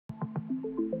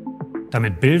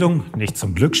Damit Bildung nicht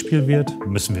zum Glücksspiel wird,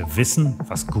 müssen wir wissen,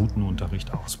 was guten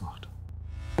Unterricht ausmacht.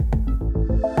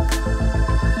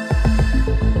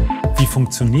 Wie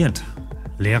funktioniert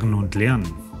Lehren und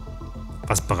Lernen?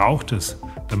 Was braucht es,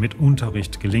 damit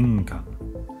Unterricht gelingen kann?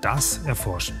 Das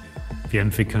erforschen wir. Wir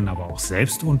entwickeln aber auch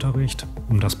selbst Unterricht,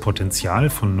 um das Potenzial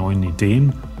von neuen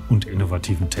Ideen und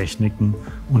innovativen Techniken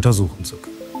untersuchen zu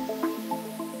können.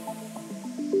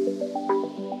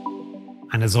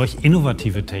 Eine solch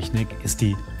innovative Technik ist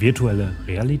die virtuelle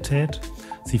Realität.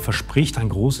 Sie verspricht, ein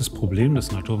großes Problem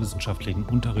des naturwissenschaftlichen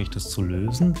Unterrichtes zu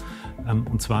lösen.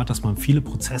 Und zwar, dass man viele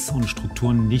Prozesse und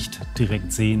Strukturen nicht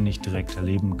direkt sehen, nicht direkt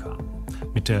erleben kann.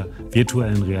 Mit der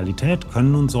virtuellen Realität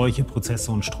können nun solche Prozesse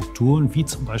und Strukturen wie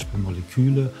zum Beispiel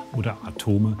Moleküle oder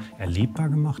Atome erlebbar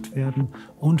gemacht werden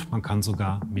und man kann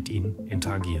sogar mit ihnen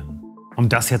interagieren. Um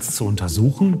das jetzt zu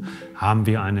untersuchen, haben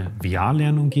wir eine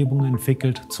VR-Lernumgebung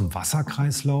entwickelt zum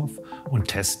Wasserkreislauf und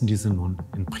testen diese nun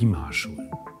in Primarschulen.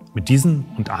 Mit diesen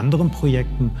und anderen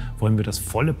Projekten wollen wir das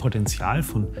volle Potenzial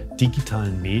von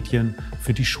digitalen Medien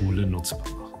für die Schule nutzbar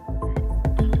machen.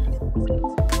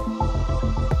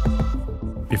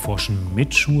 Wir forschen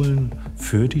mit Schulen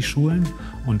für die Schulen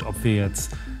und ob wir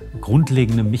jetzt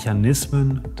grundlegende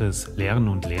Mechanismen des Lehren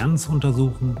und Lernens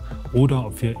untersuchen oder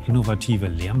ob wir innovative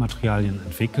Lehrmaterialien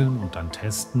entwickeln und dann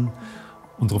testen.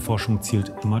 Unsere Forschung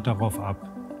zielt immer darauf ab,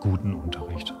 guten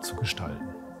Unterricht zu gestalten.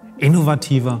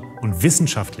 Innovativer und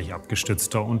wissenschaftlich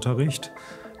abgestützter Unterricht,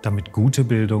 damit gute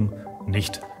Bildung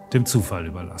nicht dem Zufall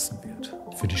überlassen wird.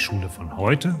 Für die Schule von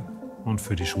heute und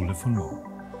für die Schule von morgen.